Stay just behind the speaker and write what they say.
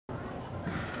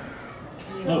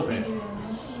Lopez.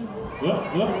 Whoop,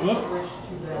 whoop, whoop.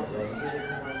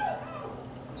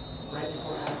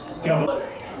 Come on.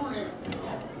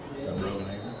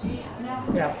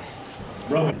 Yeah.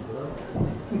 Broken.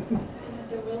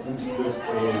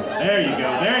 There you go,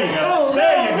 there you go,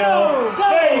 there you go,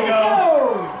 there you go.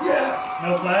 No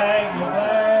flag, no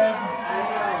flag.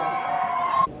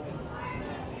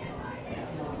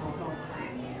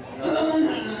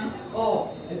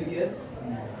 Oh, is it good?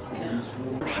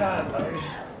 Sideways.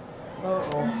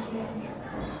 Uh-oh.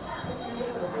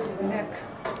 Neck.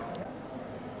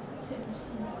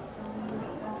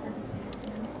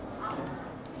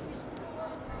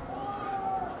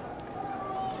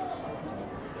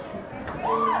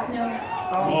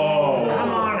 Whoa. Come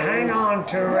on, hang on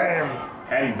to him.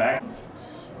 Had him back.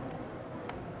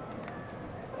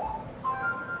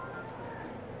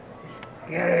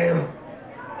 Get him.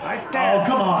 Right there. Oh,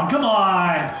 come on, come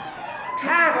on.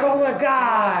 Tackle the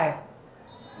guy.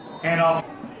 Hand off.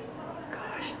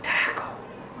 Gosh, tackle.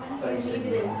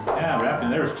 Yeah, Raptor,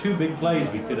 there was 2 big plays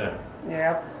we could have.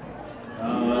 Yep.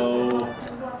 Oh.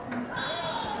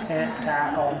 Can't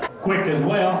tackle. Quick as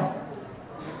well.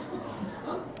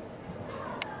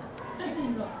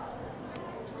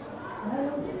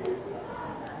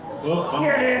 Oh,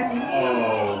 Get it.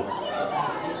 Oh.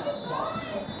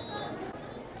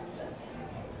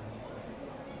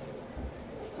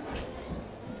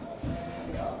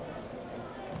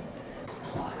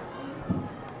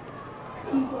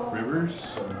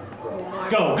 Rivers.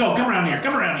 Go, go, come around here,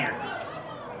 come around here.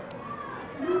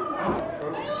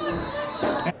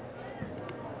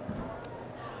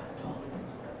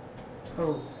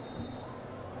 Oh.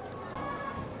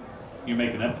 You're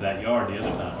making up for that yard the other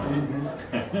time, aren't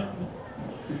you?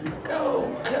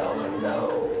 Go, Kelvin,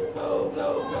 go. Go, go,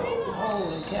 go.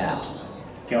 Holy cow.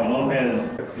 Kelvin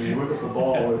Lopez. You look at the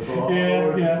ball, it's all Yeah.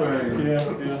 the same.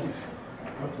 Yeah.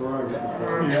 That's right.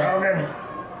 Kelvin.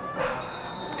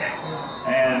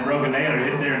 And Broken Naylor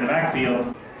hit there in the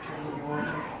backfield.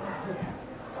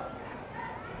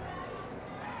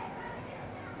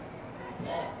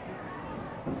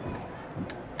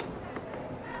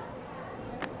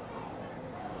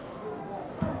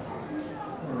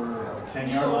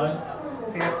 Ten-yard line?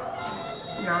 Yep.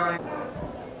 9.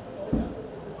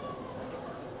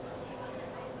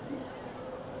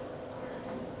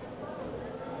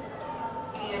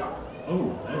 Oh,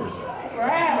 there was a...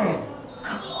 Grab him.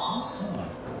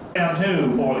 Down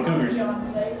 2 for the Cougars.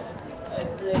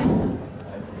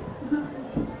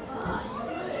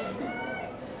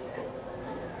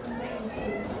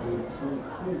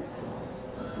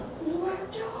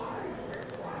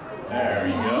 There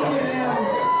you go.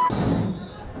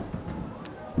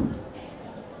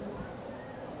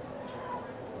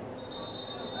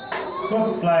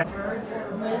 Whoop, flag. Birds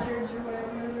or lizards or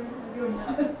whatever you're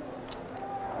nuts.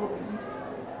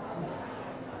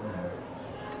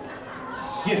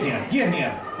 Get him, get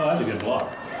him. Oh, that's a good block.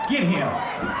 Get him.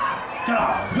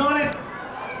 Doggone it.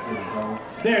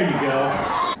 There you go.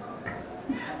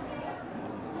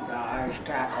 Nice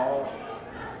tackle.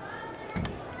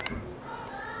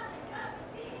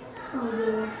 Oh,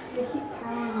 yeah. They keep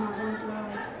powering on one's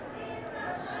line.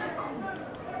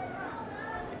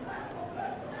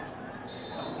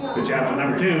 Good job to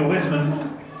number 2, Wisman.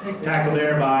 Tackled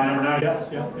there by number 9. Yes,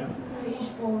 yeah.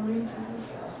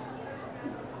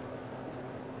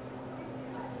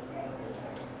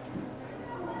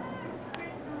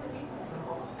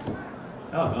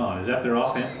 Oh, no, is that their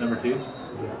offense, number 2?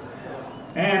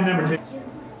 And number 2.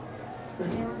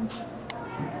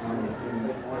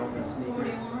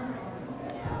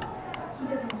 He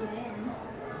doesn't get in.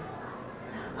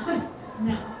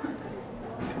 No.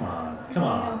 Come on, come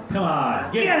on, come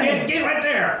on. Get right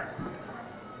there.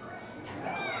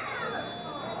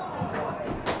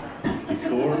 He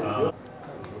scored? Uh-oh.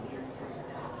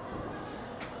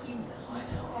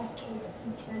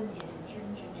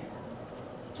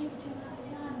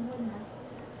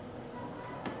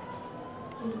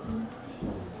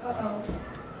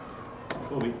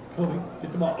 Kobe, get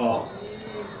the ball. Oh.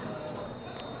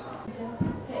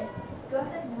 Okay, go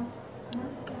ahead now.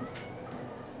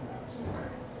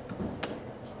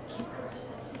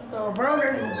 Oh, brother.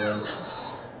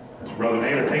 Brogan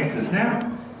Naylor takes the snap.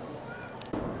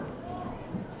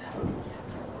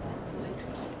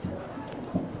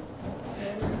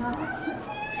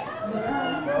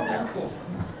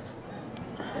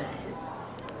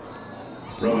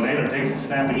 Brogan Naylor takes the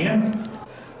snap again.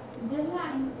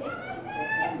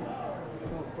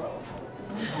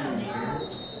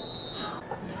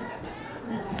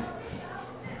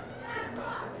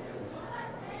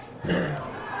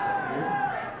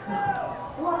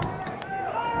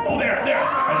 Oh, there.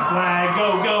 Red flag. Go.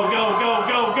 Go.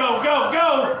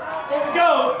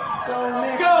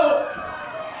 Nick. Go.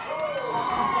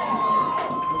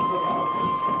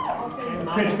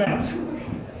 Offensive. Pitch bounce.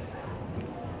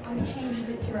 I changed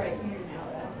it to right here now,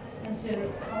 though. Instead of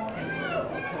calling.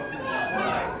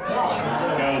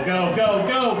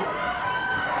 Go.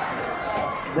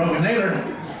 Brogan Naylor.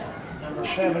 Number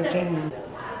 17.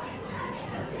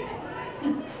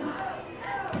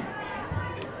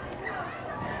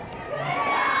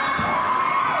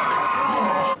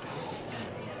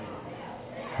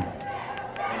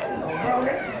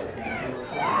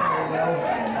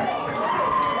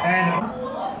 And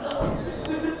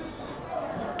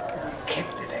Kick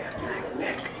the damn thing,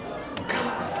 Nick.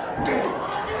 God damn.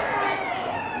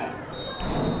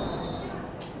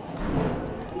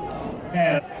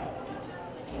 And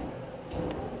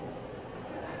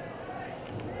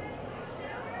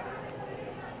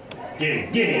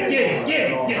get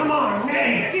it. Come on,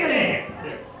 Get it.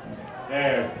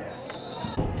 There.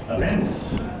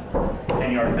 Offense.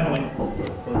 10-yard penalty.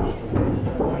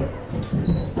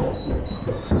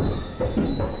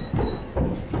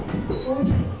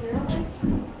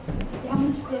 Down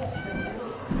the steps.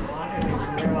 I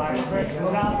didn't realize Fritz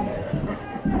was out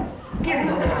there. Get him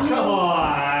now. Come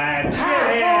on. Get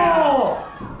Tackle!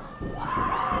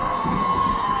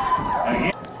 him.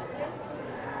 Again.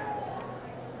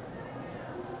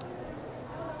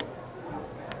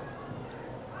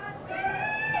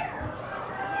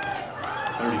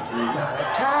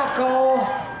 Tackle!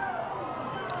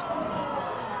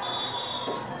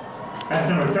 That's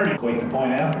number 30. Wait the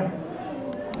point after.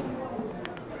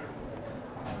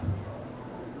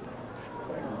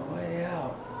 Way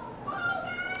out.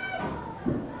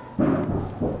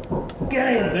 Get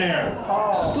him! There.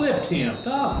 Oh. Slipped him.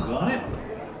 Doggone it.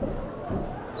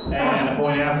 And the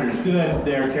point after is good.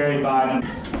 They're carried by them.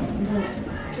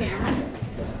 Camera.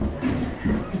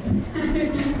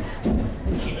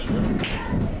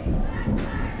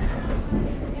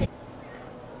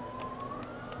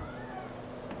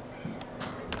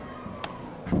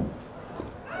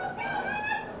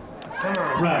 Come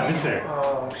on. Right, it's there.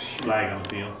 Oh, shit. Flag on the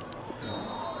field.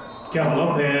 Calvin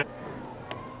Lopez.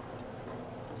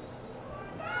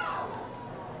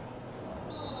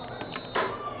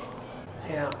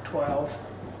 Yeah, 12.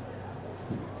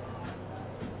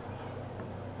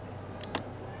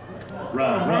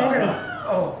 Run.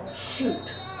 Oh,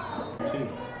 shoot. Two.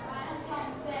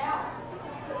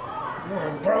 Come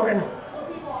on, Brogan.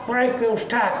 Break those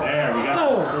tackles. There, we got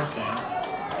Go. the first down.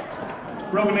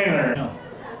 Brogan Naylor. No.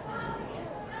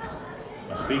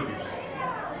 My speakers.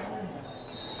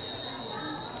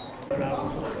 What I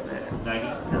was looking at.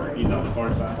 Nike. He's on the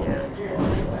far side. Yeah, it's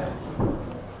far side.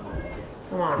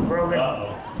 Come on, Brogan.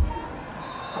 Uh-oh.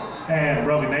 And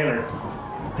Brogan Naylor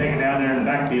taken down there in the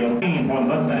backfield. Team for the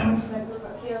Mustangs.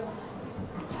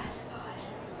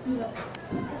 He's like,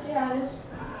 see how it is?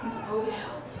 Oh, yeah.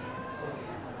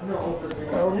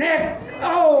 Oh, Nick!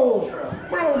 Oh!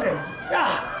 Brogan!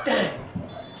 Ah, dang!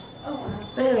 Oh,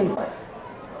 Danny.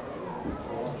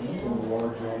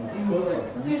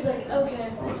 he was like, okay.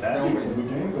 What's that? The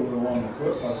game goes along the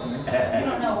foot, I think.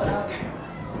 You don't know what I was.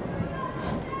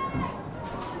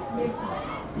 Big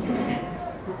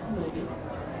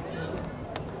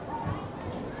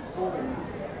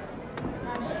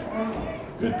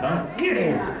Good punt. Get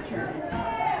him!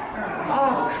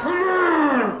 Oh, come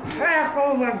on!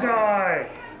 Tackle the guy!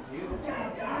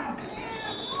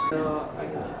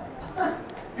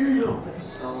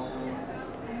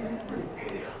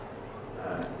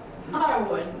 I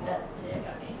wouldn't. That's it.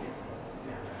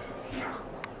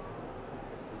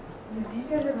 Dude, these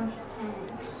guys are a bunch of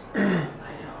tanks.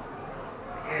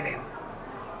 Get him.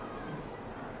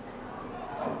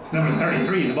 It's number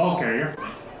 33, the ball carrier.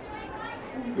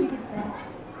 Look at that.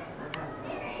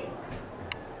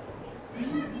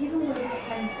 Even with this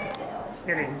kind of stuff, they all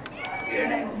Get him. Get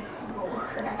him. this bull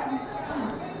crap. I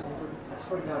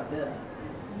swear to God, dead.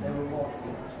 Never walked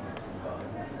in.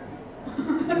 I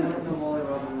went to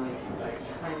volleyball and like,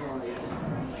 time on it.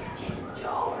 $10.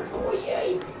 Oh,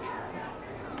 yeah.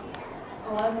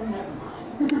 11, never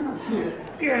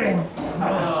mind. Get him.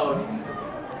 Oh,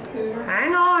 Cougar.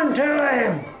 Hang on to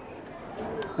him!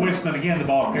 Wisman again, the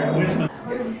ball carrier. Wisman.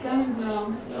 Where's this coming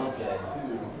from? smells bad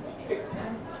too.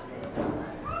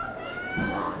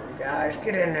 Guys,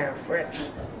 get in there, Fritz.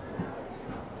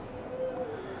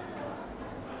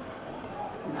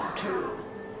 2.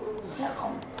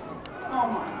 Oh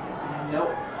my. Nope.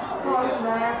 Welcome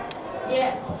back.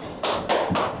 Yes.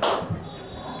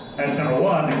 That's number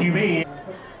 1, the QB.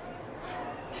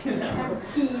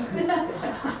 Have teeth.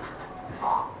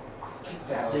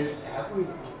 There's apple.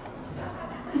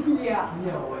 Yeah.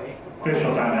 No way.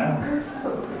 Official timeout.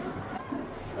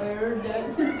 I heard that.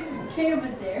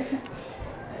 Camping there.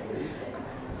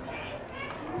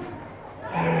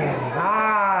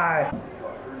 Hi.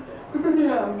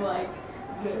 I'm like,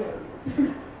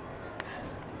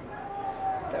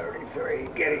 33,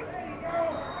 get it.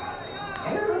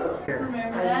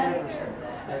 remember I that? never said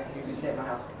that. That's you can stay at my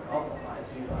house for all the lies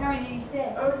usually. How many did you stay?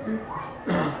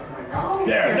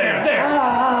 There.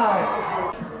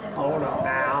 Ah. Hold up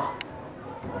now.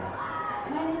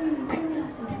 And I didn't even do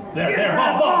nothing to him. There.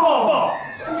 Ball.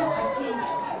 No, I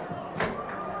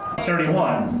pinched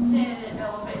 31. Standing in an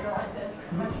elevator like this.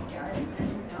 Bunch of guys.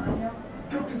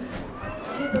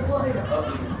 Get the plane up.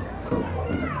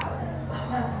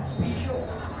 Nothing special.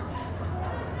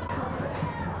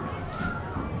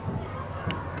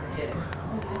 Get it.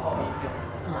 Oh, you go.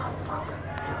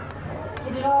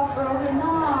 Get it off, Rogan. No.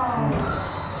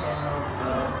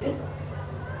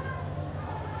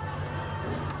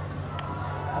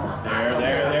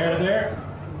 There.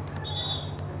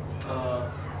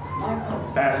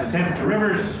 Pass attempt to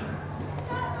Rivers.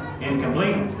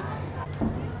 Incomplete.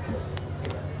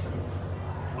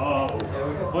 Oh,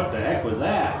 what the heck was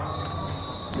that?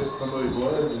 Get somebody's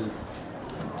leg.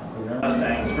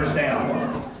 Mustangs, first down.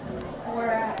 We're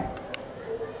at.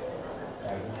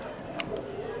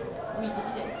 We did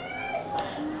it.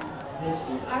 This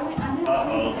year. I know.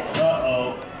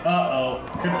 Uh-oh.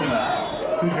 Tripped him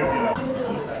up. Who tripped him up?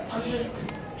 I'm just.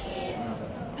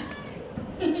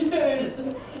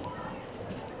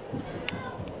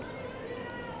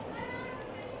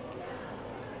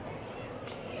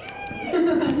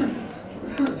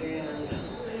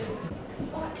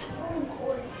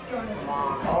 Come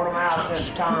on, hold him out this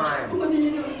time. What are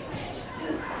you doing?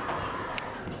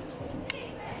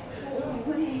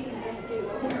 What did you just do?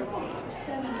 We're wrong.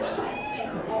 7 to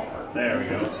 5 There we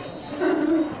go.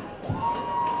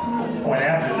 Point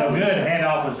after's no good.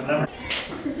 Handoff was the number.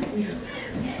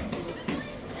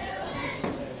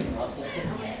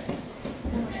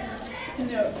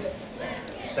 No.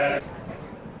 Set it.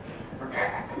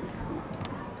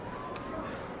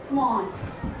 Come on.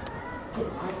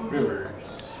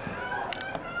 Rivers.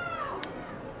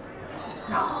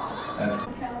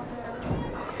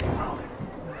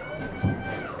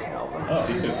 Oh,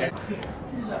 he took it.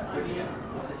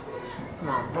 Come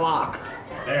on, block.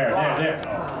 There. Oh.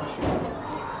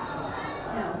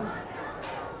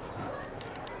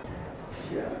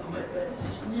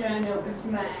 Yeah, I know. It's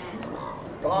mine.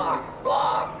 Block.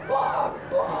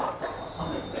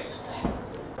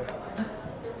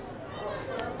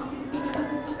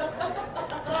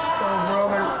 Go,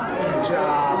 Roman. Good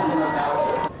job.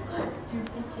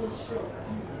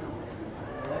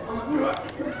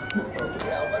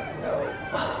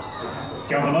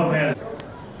 Calvin Lopez.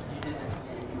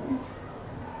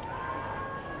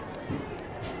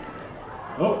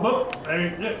 Oh, there you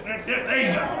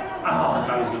go. Oh, I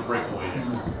thought he was going to break away there.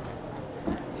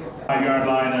 5-yard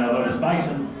line,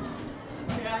 Otis-Bison.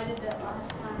 Yeah, I did that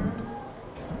last time.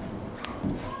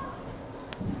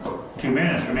 2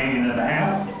 minutes remaining in the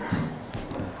half.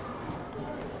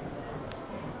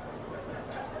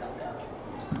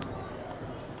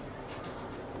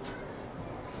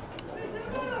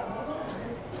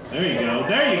 There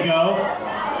you go.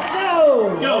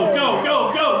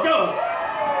 Go.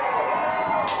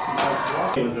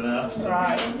 It was enough. So.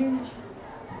 Right.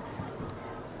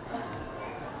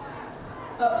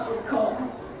 Call.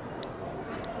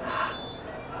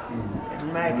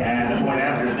 Make it. And this point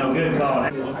after is no good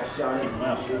calling. I shot him.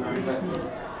 Well, He's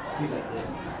like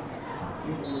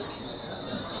this.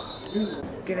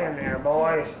 Get in there,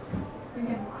 boys. Wait,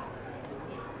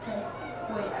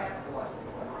 I have to watch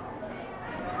this one.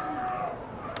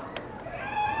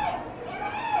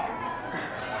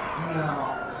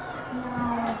 No.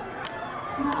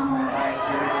 Alright,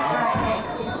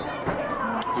 thank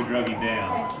you. we drug him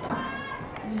down.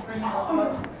 You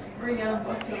bring out a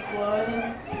bucket of blood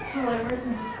and slivers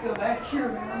and just go back to your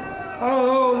room.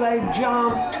 Oh, they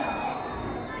jumped.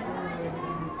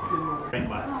 Drink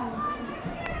my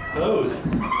clothes.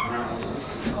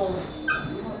 Boys.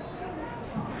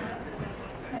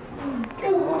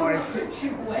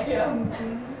 You way up.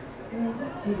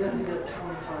 He got 25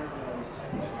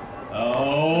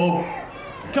 Oh,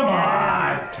 come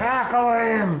on. Tackle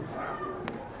him.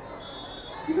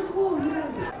 You got the ball, you got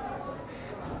it.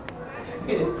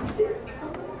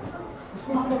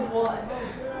 Off of what?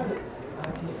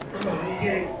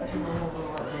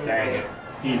 Dang it.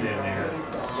 He's in there.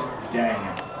 Dang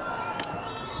it.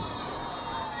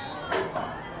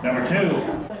 Number 2.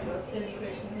 City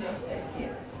Christians no stay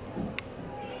kid.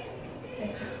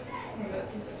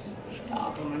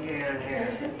 Stop him again here.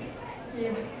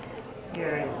 Yeah.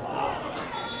 Get him.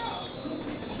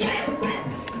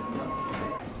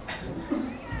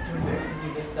 As he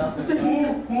gets out there. Not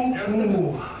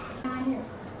here.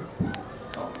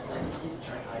 Oh, so he's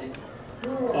trying to hide it.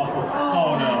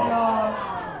 Oh my no. gosh.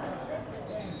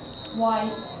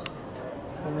 White.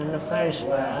 I'm in the face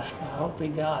mask. I hope he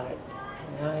got it.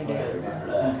 Yeah, he did.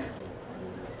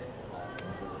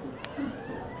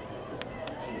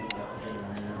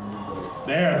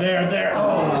 There.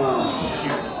 Oh,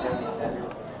 shoot.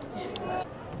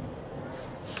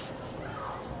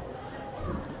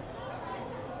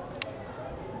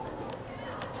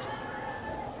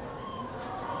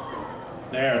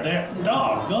 There.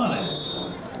 Doggone it.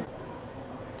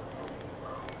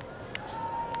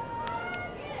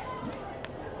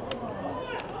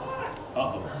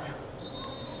 Uh-oh.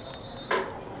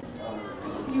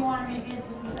 You want to make it to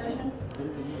possession?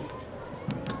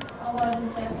 11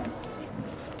 seconds.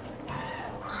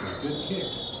 Good kick.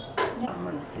 No,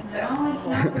 it's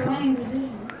not the winning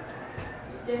position.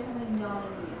 It's definitely not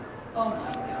in the. Oh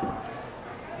my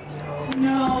gosh.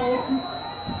 No.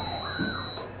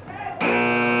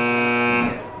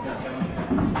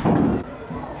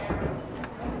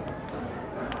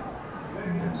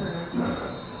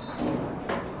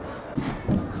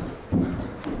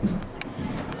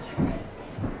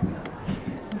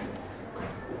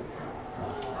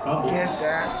 Get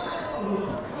that.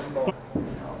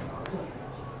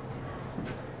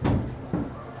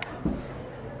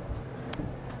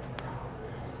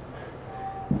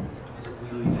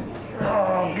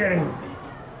 Oh, get him.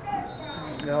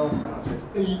 Go.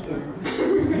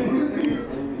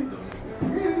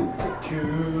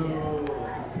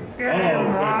 Get him,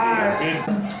 Mark.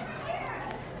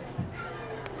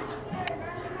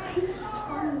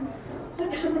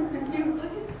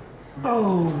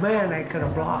 Oh man, they could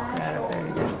have blocked that if they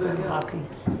had just been lucky.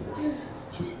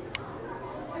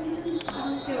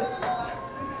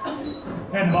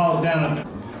 And the ball's down at the...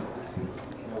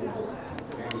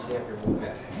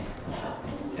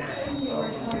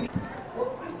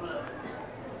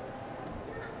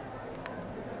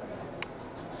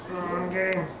 Come on,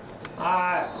 get him.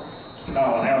 Alright. Oh,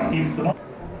 now it keeps the ball.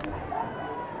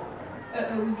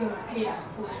 Uh-oh, we got a pass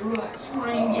play. We're like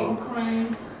screen getting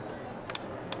craned.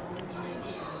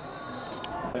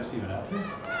 Let's see what happens.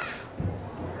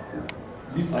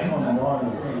 Is he playing on On that? the line, I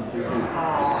think.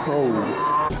 Oh.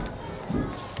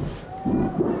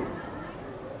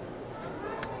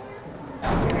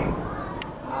 Get him.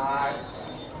 Alright.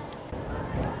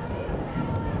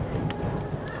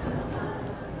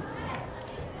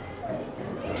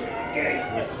 Get him.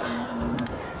 Yes.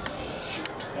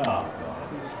 Oh, God.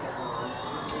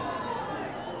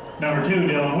 Number 2,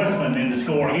 Dylan Wissman in to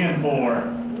score again for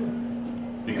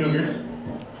the Cougars.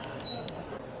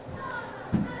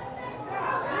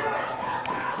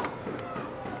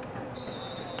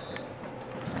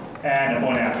 And a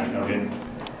point after is no good.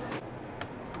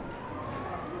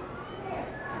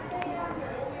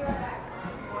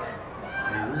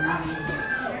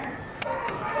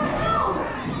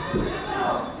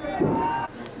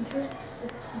 Listen, Thursday.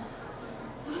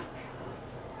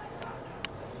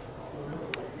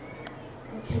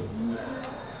 Okay,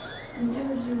 you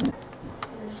never zoom. You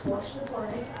just watch the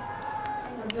play.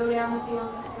 Now go down the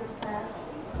field for the pass.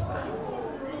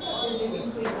 Is it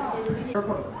complete? Did it again?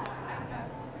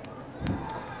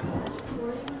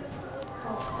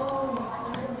 Oh my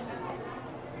God.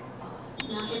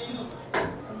 Not hitting.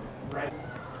 Right.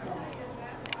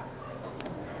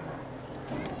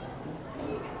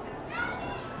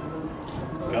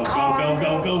 Go.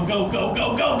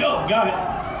 Got it.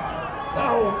 Go.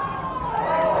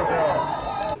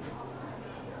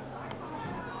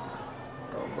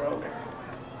 Oh, broken.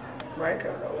 Break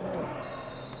it over.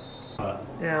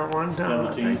 Yeah, one time I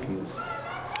Double team. think he's.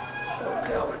 Go,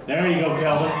 Kelvin. There you go,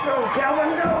 Calvin. Go, Kelvin,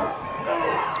 go.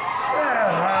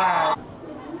 Yeah.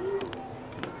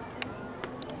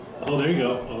 Oh, there you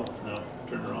go. Oh, no.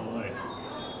 Turn the wrong way.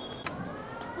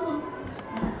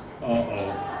 Uh-oh.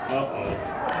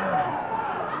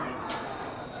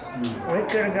 We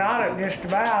could have got it just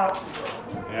about.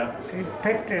 Yeah. He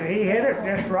picked it, he hit it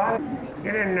just right.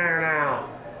 Get in there now.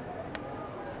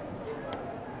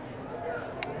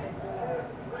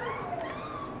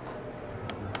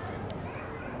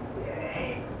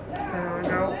 There we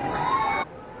go.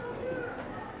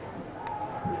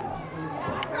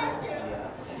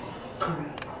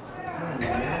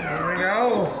 There we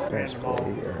go. Best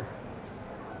play here.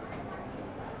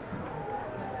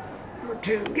 Number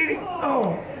 2, get him.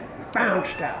 Oh,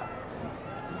 bounced out.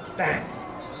 Bang.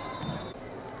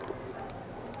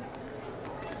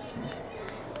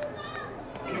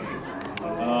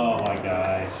 Oh, my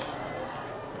gosh.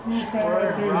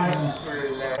 Squared right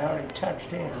through there. How he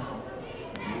touched him.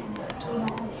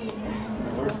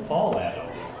 Where's Paul at on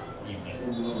this evening?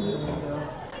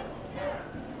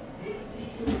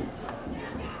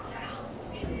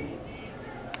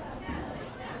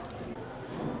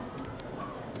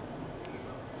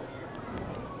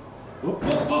 Whoop,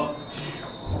 whoop, whoop.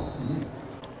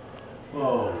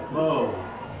 Whoa, whoa.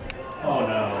 Oh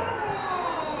no.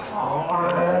 Come on.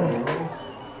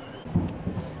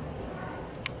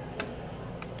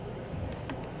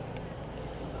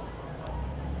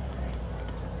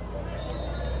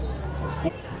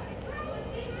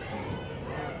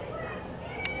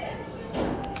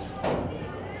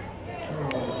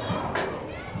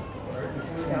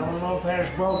 Lopez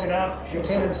broke it up. She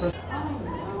headed for.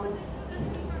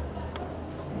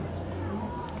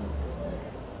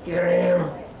 Get him.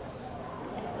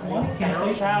 Why can't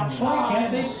they tackle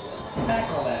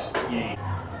that game?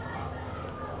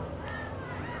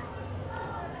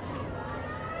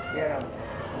 Get him.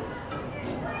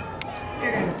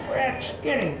 Get him, Fritz.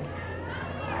 Get him.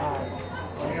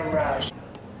 Way to rush.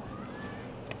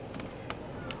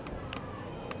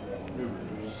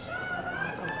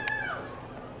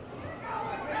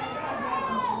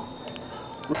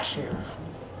 Rush here.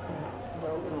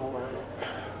 Broken over it.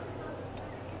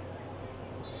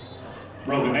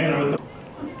 Broken Naylor with the.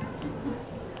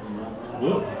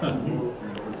 Whoop.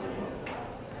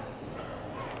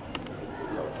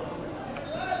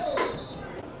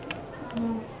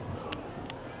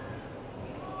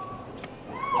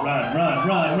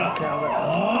 Run.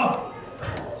 Oh.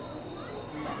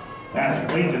 Pass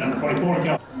complete to number 24,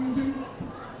 Kel.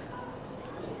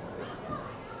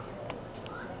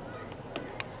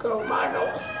 Go,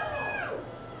 Michael.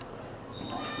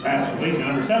 Pass complete to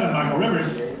number 7, Michael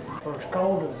Rivers. First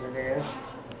cold as it is.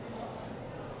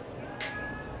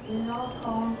 Get it off,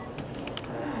 Colin.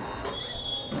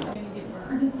 I'm gonna get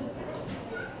burned.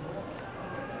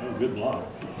 Oh, good block.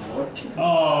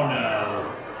 Oh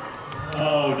no.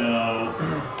 Oh no.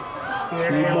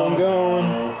 Keep on going.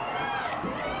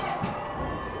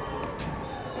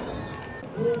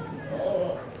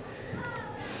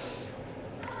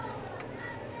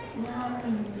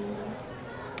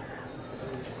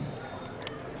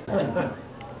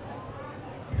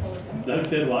 Doug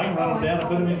said, well, I can write them down and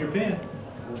put them in your pen.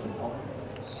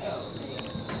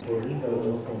 Well, you know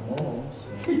they'll come home.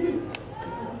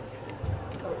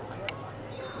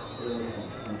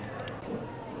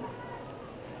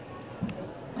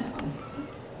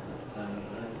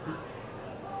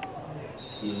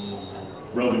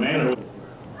 Broken Naylor.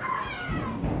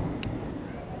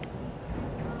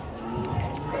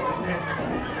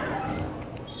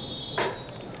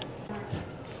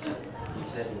 He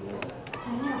said he would. I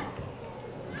know.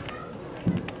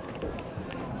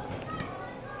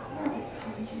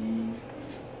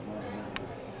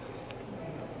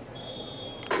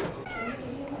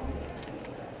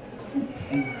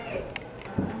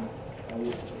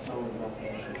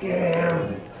 Get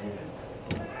him.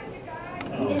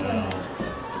 Oh no.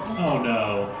 Oh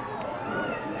no.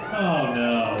 Oh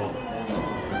no.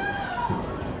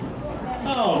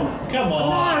 Oh, come Come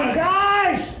on, on.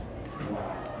 guys!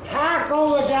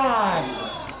 Tackle the guy.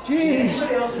 Jeez.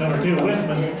 Number 2,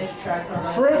 Wisman.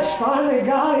 Fritz finally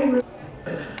got him.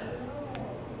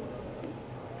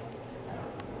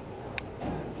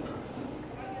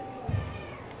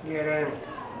 Get him.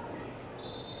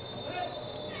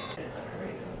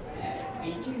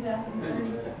 In 2030.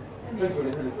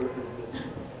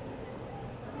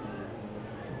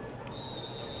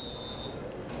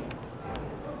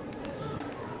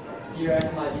 You're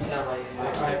acting like you sound like you're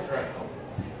like right correct.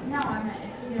 No, I'm not.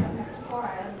 If you don't have a car, I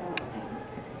don't.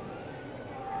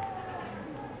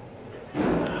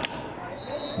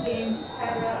 Game,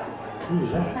 pack it up. Who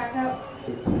was that? Pack up.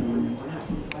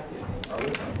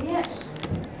 Yes.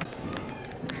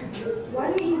 Why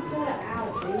don't you pull it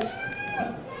out, dude?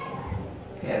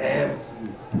 Get him.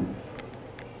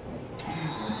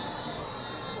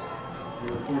 You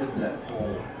reported that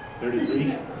pole.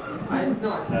 33? It's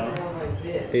not No. something like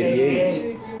this.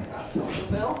 88.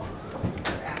 Bill?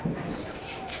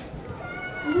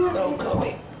 Go,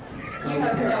 Kobe. You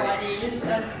have no idea. You're just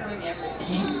unscrewing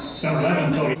everything. Sounds like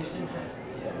I'm told.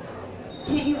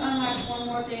 Can't you unlatch one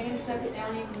more thing and suck it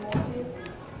down even more, too?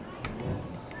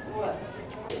 What?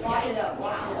 Lock it up.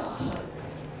 Lock it up.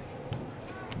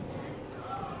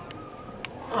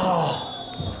 Oh.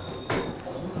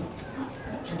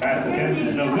 Pass attempt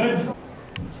is no good.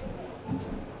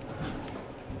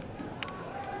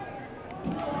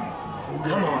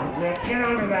 Come on, Nick. Get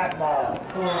under that ball.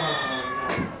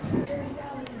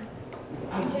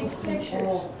 He takes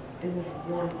pictures. And there's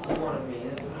one of me.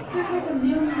 There's like a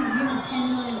million, even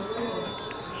 10 million people.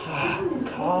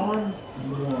 Colin?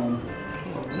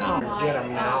 No, get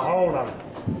him now. Hold him.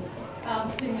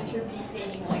 Signature B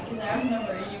stadium, like, because I was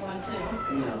number 81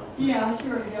 too. No. Yeah,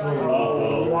 sure to go.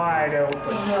 Oh, wide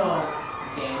open. No.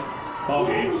 Game. Ball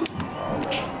game.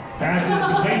 Pass is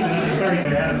complete to number 30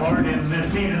 that had a part in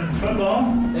this season's football.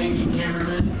 Thank you,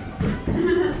 cameraman.